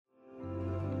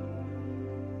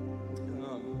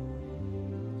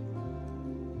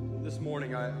This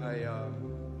morning, I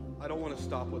don't want to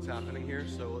stop what's happening here,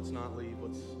 so let's not leave.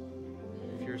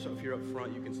 If you're up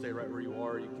front, you can stay right where you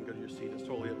are. You can go to your seat. It's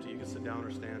totally up to you. You can sit down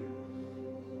or stand.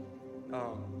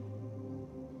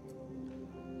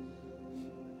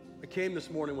 I came this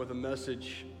morning with a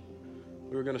message.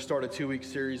 We were going to start a 2-week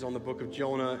series on the book of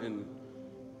Jonah, and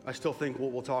I still think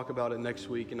we'll talk about it next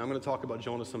week, and I'm going to talk about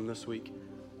Jonah some this week.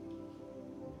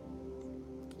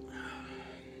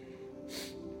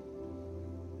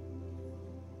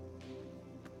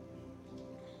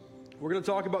 We're going to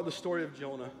talk about the story of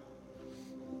Jonah.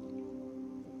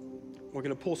 We're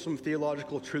going to pull some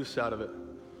theological truths out of it.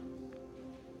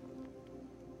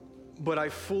 But I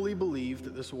fully believe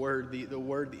that this word, the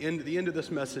end of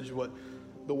this message, what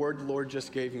the word the Lord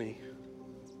just gave me,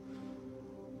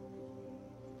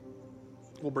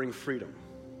 will bring freedom.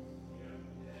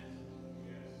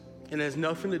 And it has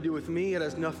nothing to do with me. It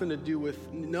has nothing to do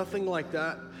with nothing like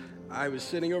that. I was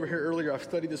sitting over here earlier. I've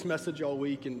studied this message all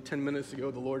week, and 10 minutes ago,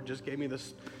 the Lord just gave me the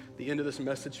end of this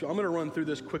message. So I'm going to run through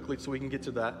this quickly so we can get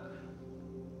to that.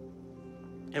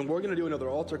 And we're going to do another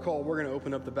altar call. We're going to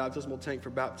open up the baptismal tank for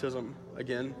baptism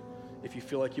again, if you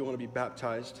feel like you want to be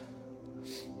baptized.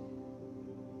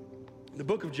 In the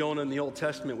book of Jonah in the Old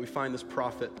Testament, we find this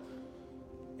prophet,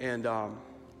 and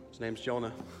his name's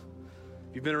Jonah.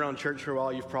 If you've been around church for a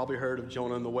while, you've probably heard of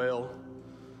Jonah and the whale.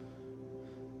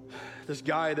 This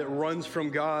guy that runs from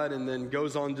God and then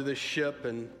goes onto this ship,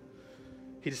 and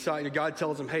God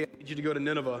tells him, "Hey, I need you to go to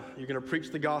Nineveh. You're going to preach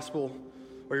the gospel,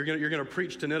 or you're going to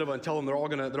preach to Nineveh and tell them they're all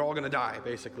going to die,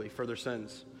 basically, for their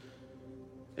sins."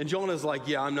 And Jonah's like,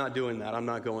 "Yeah, I'm not doing that. I'm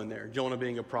not going there." Jonah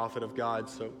being a prophet of God,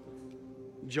 so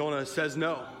Jonah says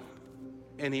no,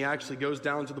 and he actually goes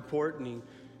down to the port and he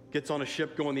gets on a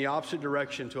ship going the opposite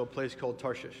direction to a place called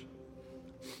Tarshish.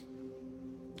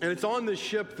 And it's on this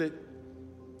ship that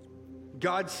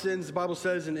God sends, the Bible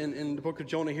says in the book of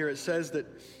Jonah here, it says that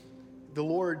the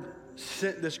Lord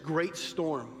sent this great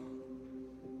storm.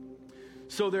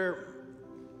 So they're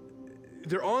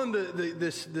on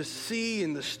this sea,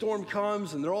 and the storm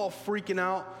comes, and they're all freaking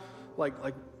out, like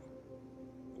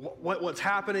what's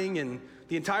happening, and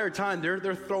the entire time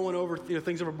they're throwing over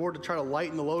things overboard to try to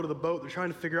lighten the load of the boat. They're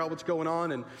trying to figure out what's going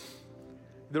on, and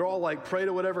they're all like, "Pray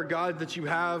to whatever God that you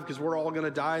have, because we're all going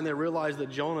to die." And they realize that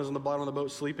Jonah's on the bottom of the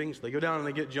boat sleeping. So they go down and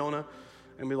they get Jonah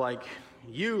and be like,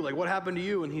 what happened to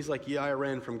you? And he's like, "Yeah, I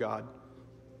ran from God."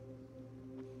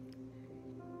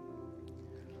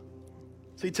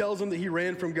 So he tells them that he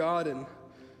ran from God. And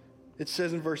it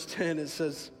says in verse 10, it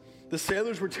says, "The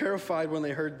sailors were terrified when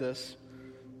they heard this,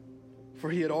 for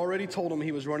he had already told them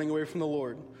he was running away from the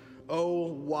Lord. 'Oh,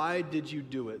 why did you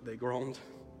do it?' they groaned."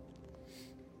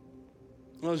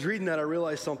 When I was reading that, I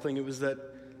realized something. It was that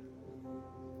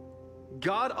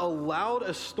God allowed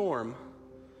a storm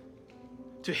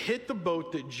to hit the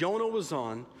boat that Jonah was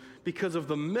on because of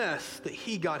the mess that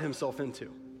he got himself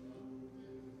into.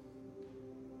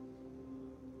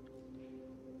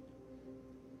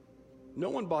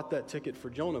 No one bought that ticket for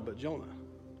Jonah but Jonah.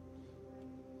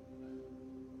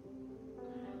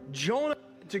 Jonah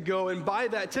had to go and buy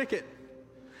that ticket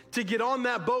to get on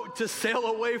that boat to sail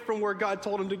away from where God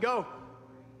told him to go.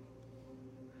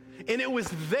 And it was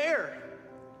there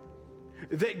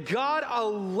that God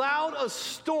allowed a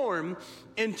storm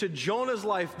into Jonah's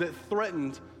life that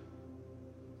threatened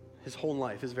his whole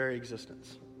life, his very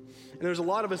existence. And there's a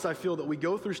lot of us, I feel, that we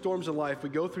go through storms in life, we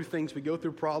go through things, we go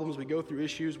through problems, we go through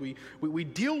issues, we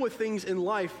deal with things in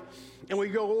life, and we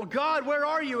go, "Well, God, where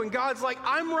are you?" And God's like,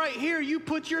 "I'm right here. You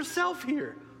put yourself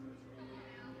here."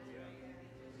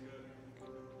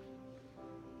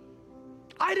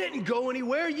 I didn't go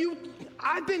anywhere.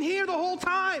 I've been here the whole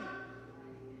time.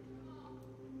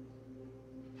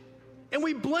 And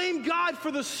we blame God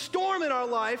for the storm in our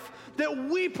life that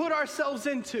we put ourselves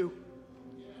into.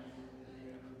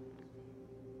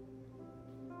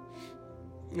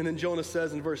 And then Jonah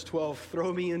says in verse 12,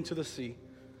 "Throw me into the sea,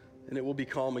 and it will be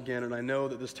calm again. And I know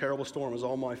that this terrible storm is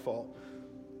all my fault."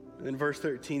 And then verse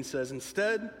 13 says,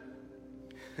 "Instead,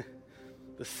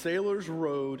 the sailors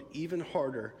rowed even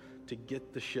harder to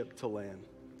get the ship to land."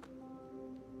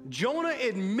 Jonah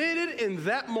admitted in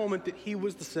that moment that he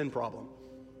was the sin problem.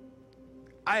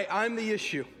 I'm the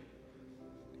issue.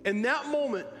 In that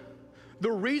moment,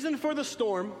 the reason for the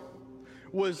storm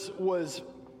was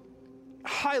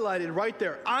highlighted right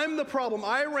there. I'm the problem.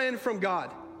 I ran from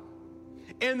God.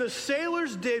 And the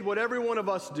sailors did what every one of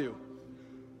us do.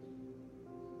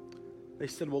 They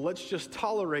said, "Well, let's just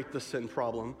tolerate the sin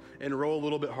problem and row a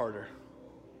little bit harder."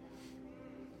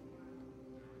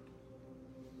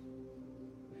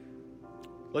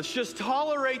 Let's just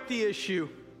tolerate the issue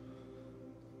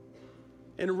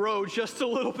and row just a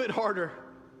little bit harder.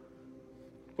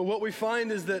 But what we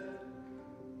find is that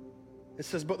it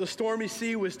says, but the stormy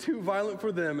sea was too violent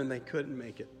for them, and they couldn't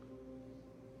make it.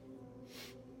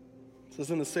 It says,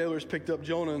 then the sailors picked up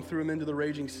Jonah and threw him into the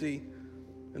raging sea,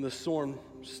 and the storm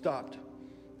stopped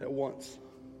at once.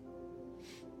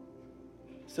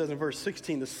 It says in verse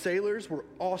 16, the sailors were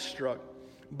awestruck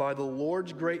by the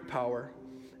Lord's great power,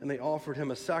 and they offered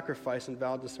him a sacrifice and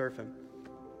vowed to serve him.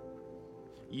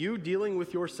 You dealing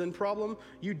with your sin problem,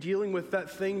 you dealing with that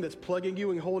thing that's plaguing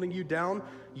you and holding you down,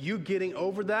 you getting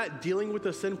over that, dealing with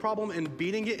the sin problem and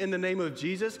beating it in the name of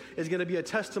Jesus is going to be a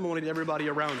testimony to everybody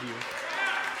around you.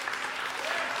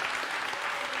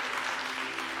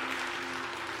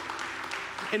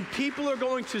 And people are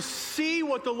going to see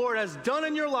what the Lord has done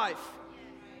in your life.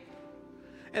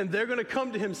 And they're going to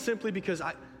come to him simply because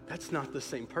that's not the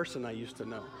same person I used to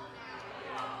know.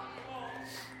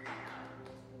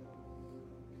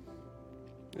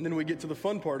 And then we get to the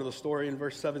fun part of the story in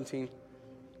verse 17.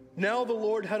 Now the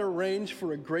Lord had arranged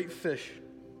for a great fish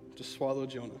to swallow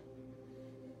Jonah.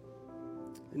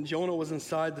 And Jonah was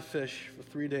inside the fish for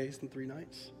 3 days and 3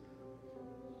 nights.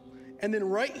 And then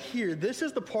right here, this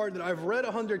is the part that I've read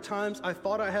 100 times. I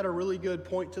thought I had a really good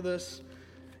point to this.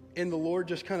 And the Lord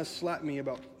just kind of slapped me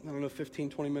about, 15,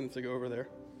 20 minutes ago over there.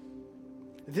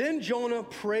 Then Jonah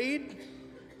prayed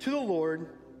to the Lord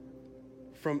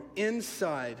from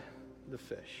inside the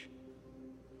fish.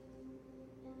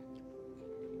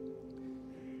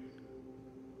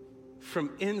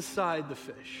 From inside the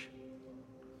fish.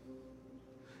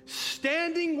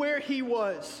 Standing where he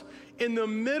was, in the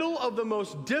middle of the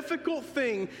most difficult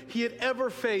thing he had ever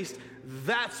faced,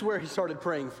 that's where he started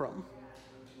praying from.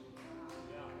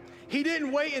 He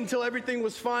didn't wait until everything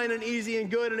was fine and easy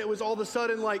and good and it was all of a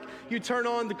sudden like you turn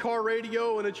on the car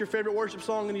radio and it's your favorite worship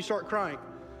song and you start crying.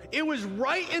 It was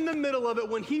right in the middle of it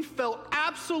when he felt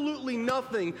absolutely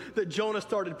nothing that Jonah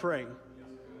started praying.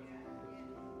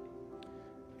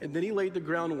 And then he laid the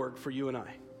groundwork for you and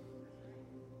I.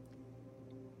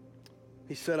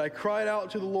 He said, I cried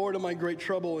out to the Lord in my great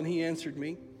trouble, and he answered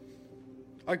me.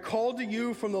 I called to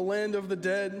you from the land of the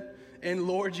dead, and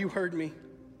Lord, you heard me.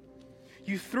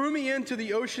 You threw me into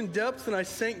the ocean depths, and I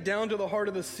sank down to the heart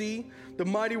of the sea. The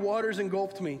mighty waters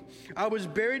engulfed me. I was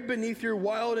buried beneath your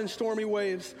wild and stormy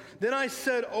waves. Then I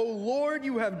said, O Lord,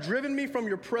 you have driven me from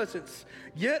your presence.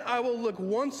 Yet I will look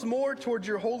once more towards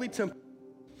your holy temple.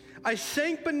 I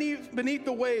sank beneath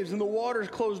the waves, and the waters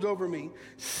closed over me.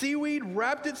 Seaweed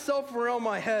wrapped itself around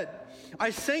my head. I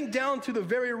sank down to the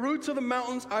very roots of the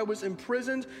mountains. I was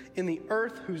imprisoned in the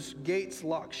earth, whose gates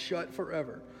locked shut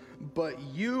forever. But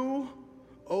you,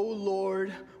 O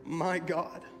Lord, my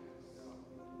God,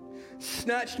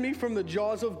 snatched me from the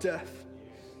jaws of death.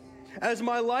 As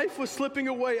my life was slipping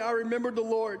away, I remembered the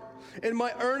Lord, and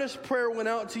my earnest prayer went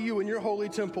out to you in your holy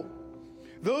temple.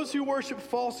 Those who worship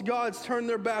false gods turn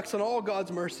their backs on all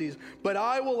God's mercies, but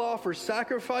I will offer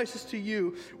sacrifices to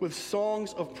you with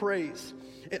songs of praise,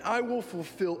 and I will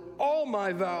fulfill all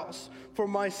my vows, for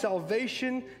my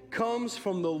salvation comes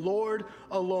from the Lord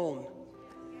alone.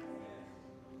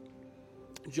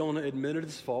 Jonah admitted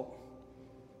his fault.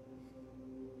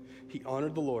 He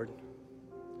honored the Lord,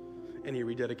 and he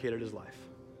rededicated his life.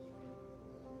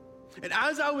 And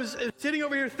as I was sitting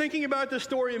over here thinking about this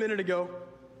story a minute ago,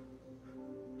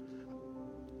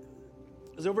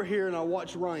 I was over here and I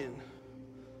watched Ryan.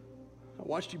 I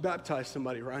watched you baptize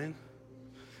somebody, Ryan.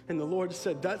 And the Lord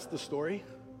said, that's the story.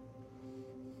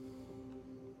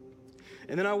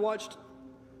 And then I watched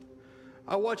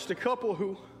a couple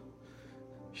who,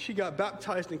 she got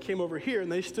baptized and came over here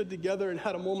and they stood together and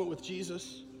had a moment with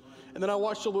Jesus. And then I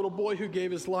watched a little boy who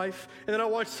gave his life. And then I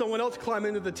watched someone else climb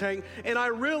into the tank. And I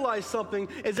realized something,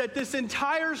 is that this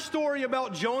entire story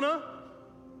about Jonah,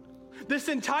 this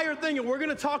entire thing, and we're going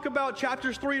to talk about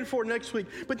chapters 3 and 4 next week,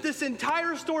 but this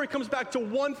entire story comes back to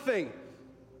one thing.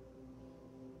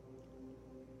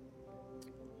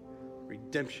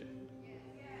 Redemption.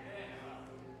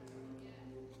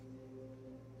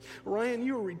 Ryan,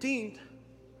 you were redeemed.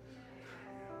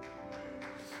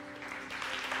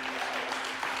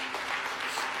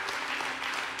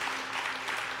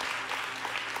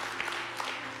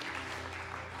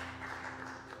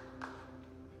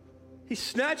 He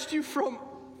snatched you from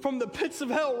the pits of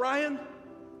hell, Ryan.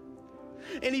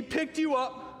 And he picked you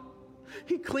up.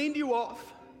 He cleaned you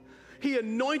off. He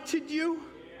anointed you.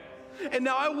 And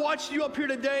now I watched you up here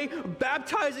today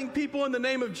baptizing people in the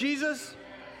name of Jesus.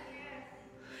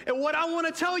 And what I want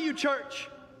to tell you, church,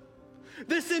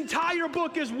 This entire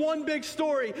book is one big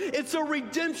story. It's a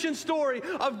redemption story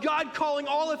of God calling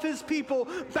all of his people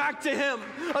back to him,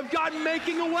 of God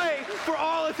making a way for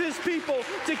all of his people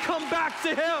to come back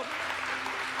to him.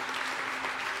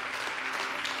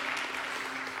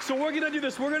 So we're going to do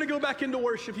this. We're going to go back into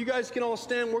worship. You guys can all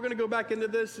stand. We're going to go back into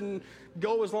this and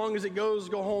go as long as it goes.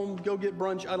 Go home, go get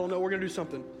brunch. I don't know. We're going to do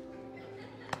something.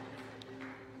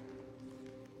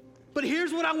 But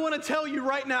here's what I want to tell you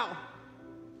right now.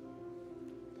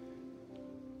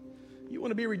 You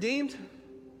want to be redeemed?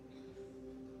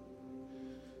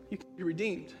 You can be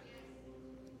redeemed.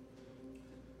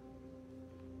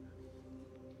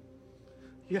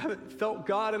 You haven't felt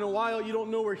God in a while. You don't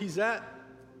know where he's at.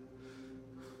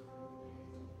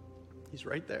 He's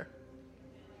right there.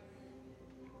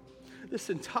 This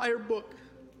entire book,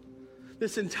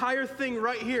 this entire thing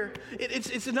right here,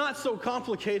 it's not so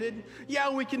complicated. Yeah,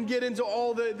 we can get into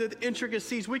all the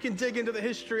intricacies. We can dig into the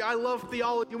history. I love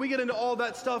theology. We get into all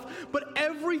that stuff. But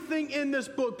everything in this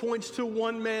book points to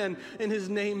one man, and his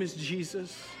name is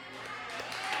Jesus.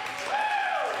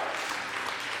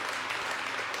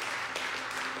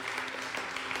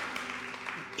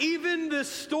 Even the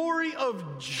story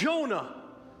of Jonah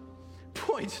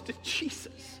points to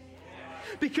Jesus.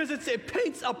 Because it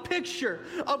paints a picture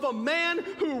of a man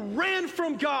who ran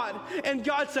from God, and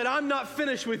God said, I'm not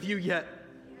finished with you yet.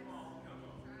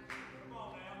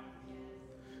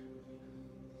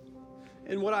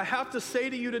 And what I have to say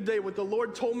to you today, what the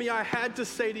Lord told me I had to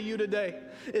say to you today,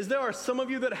 is there are some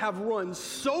of you that have run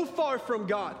so far from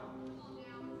God.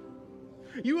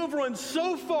 You have run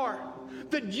so far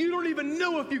that you don't even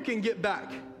know if you can get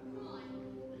back.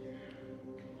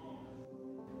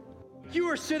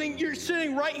 You're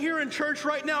sitting right here in church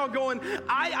right now going,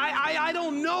 I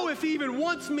don't know if he even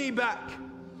wants me back.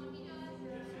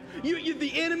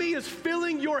 The enemy is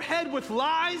filling your head with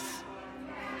lies.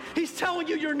 He's telling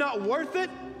you you're not worth it.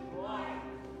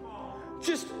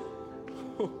 Just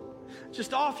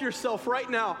off yourself right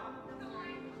now.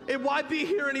 It won't be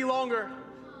here any longer.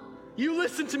 You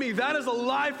listen to me. That is a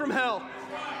lie from hell.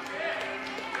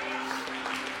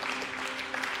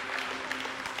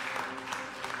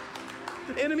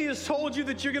 The enemy has told you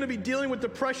that you're going to be dealing with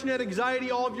depression and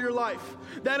anxiety all of your life.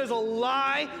 That is a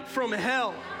lie from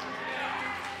hell.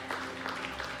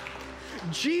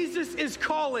 Jesus is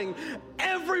calling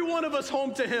every one of us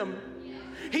home to him.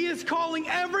 He is calling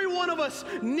every one of us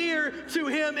near to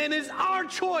him, and it's our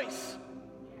choice.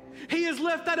 He has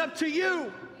left that up to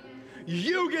you.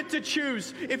 You get to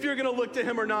choose if you're going to look to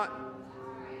him or not.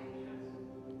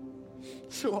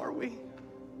 So are we.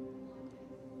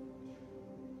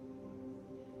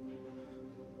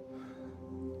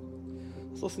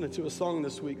 I was listening to a song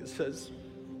this week that says,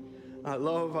 I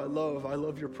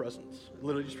love your presence. It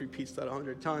literally just repeats that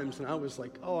 100 times. And I was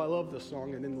like, oh, I love this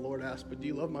song. And then the Lord asked, but do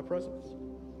you love my presence?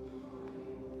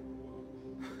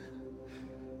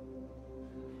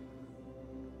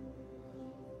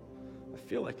 I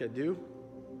feel like I do.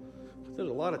 But there's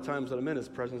a lot of times that I'm in his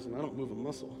presence and I don't move a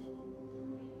muscle.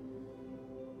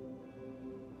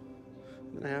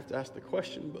 And then I have to ask the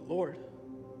question, but Lord,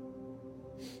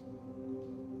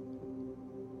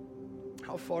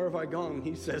 how far have I gone? And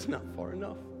he says, not far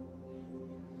enough.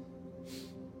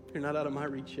 You're not out of my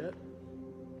reach yet.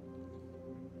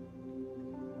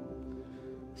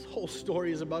 This whole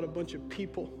story is about a bunch of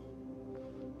people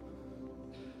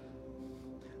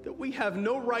that we have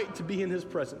no right to be in his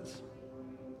presence.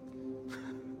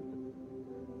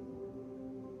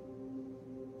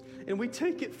 And we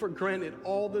take it for granted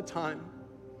all the time.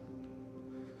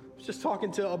 I was just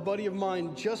talking to a buddy of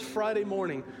mine just Friday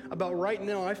morning about right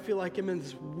now, I feel like I'm in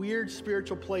this weird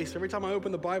spiritual place. Every time I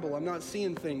open the Bible, I'm not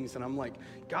seeing things. And I'm like,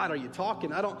 God, are you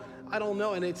talking? I don't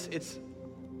know. And it's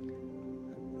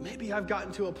maybe I've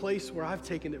gotten to a place where I've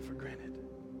taken it for granted.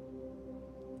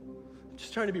 I'm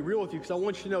just trying to be real with you because I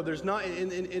want you to know there's not,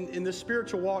 in this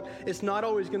spiritual walk, it's not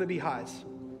always going to be highs.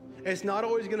 It's not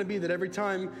always going to be that every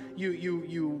time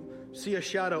you see a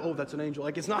shadow, oh, that's an angel.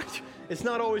 Like it's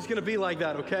not always going to be like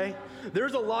that, okay?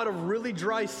 There's a lot of really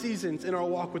dry seasons in our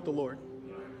walk with the Lord.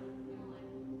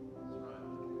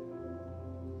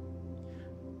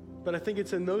 But I think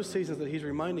it's in those seasons that he's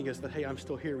reminding us that, hey, I'm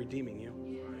still here redeeming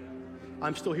you.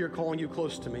 I'm still here calling you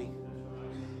close to me.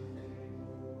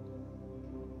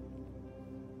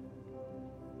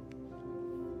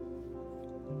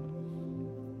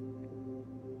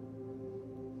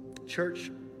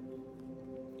 Church,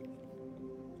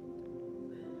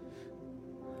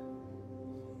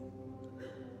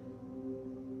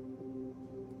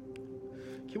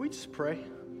 can we just pray?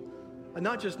 And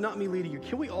not me leading you.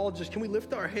 Can we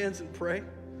lift our hands and pray?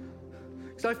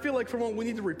 I feel like for a moment we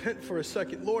need to repent for a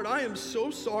second. Lord, I am so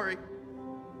sorry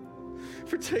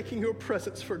for taking your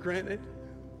presence for granted.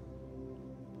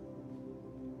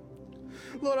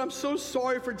 Lord, I'm so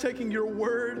sorry for taking your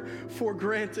word for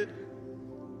granted.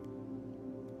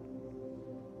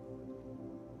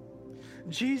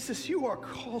 Jesus, you are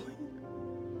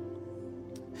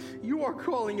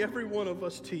calling every one of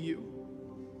us to you.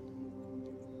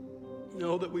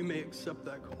 Know that we may accept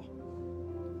that call.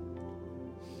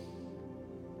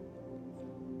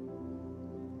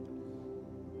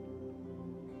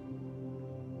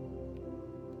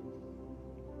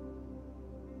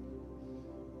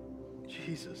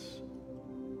 Jesus.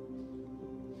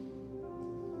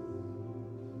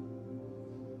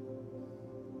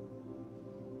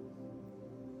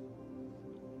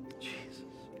 Jesus.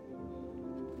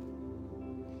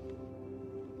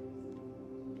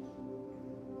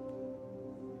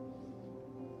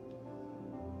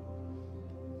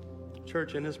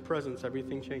 Church, in his presence,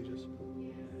 everything changes.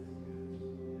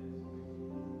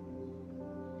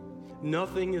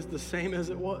 Nothing is the same as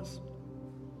it was.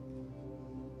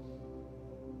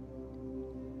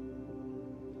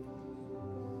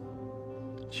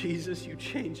 Jesus, you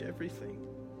change everything.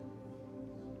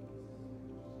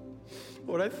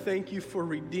 Lord, I thank you for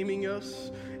redeeming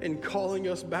us and calling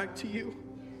us back to you.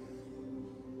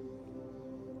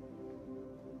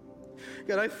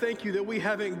 God, I thank you that we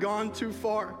haven't gone too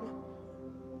far.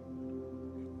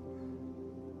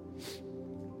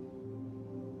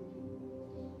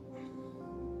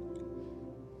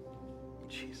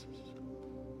 Jesus.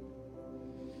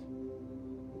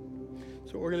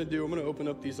 So what we're going to do, I'm going to open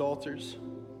up these altars.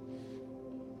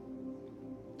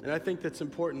 And I think that's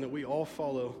important that we all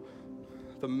follow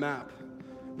the map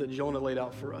that Jonah laid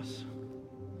out for us.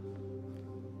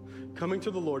 Coming to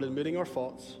the Lord, admitting our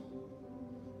faults,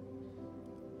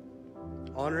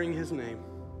 honoring his name,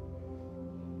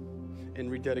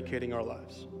 and rededicating our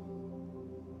lives.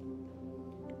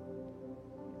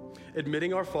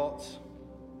 Admitting our faults,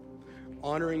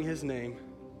 honoring his name,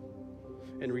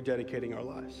 and rededicating our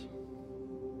lives.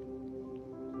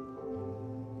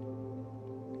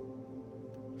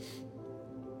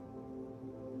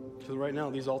 So right now,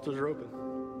 these altars are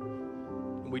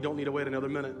open. We don't need to wait another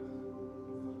minute.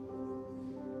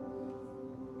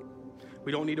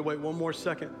 We don't need to wait one more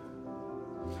second.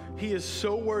 He is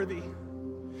so worthy.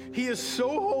 He is so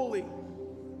holy.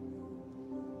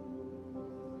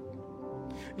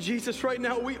 Jesus, right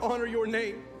now, we honor your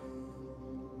name.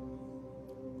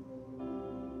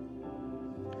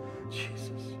 Jesus.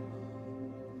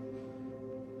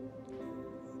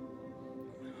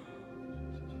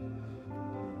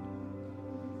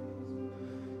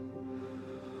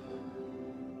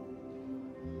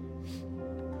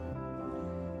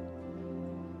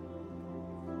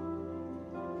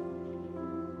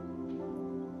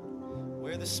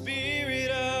 Where the Spirit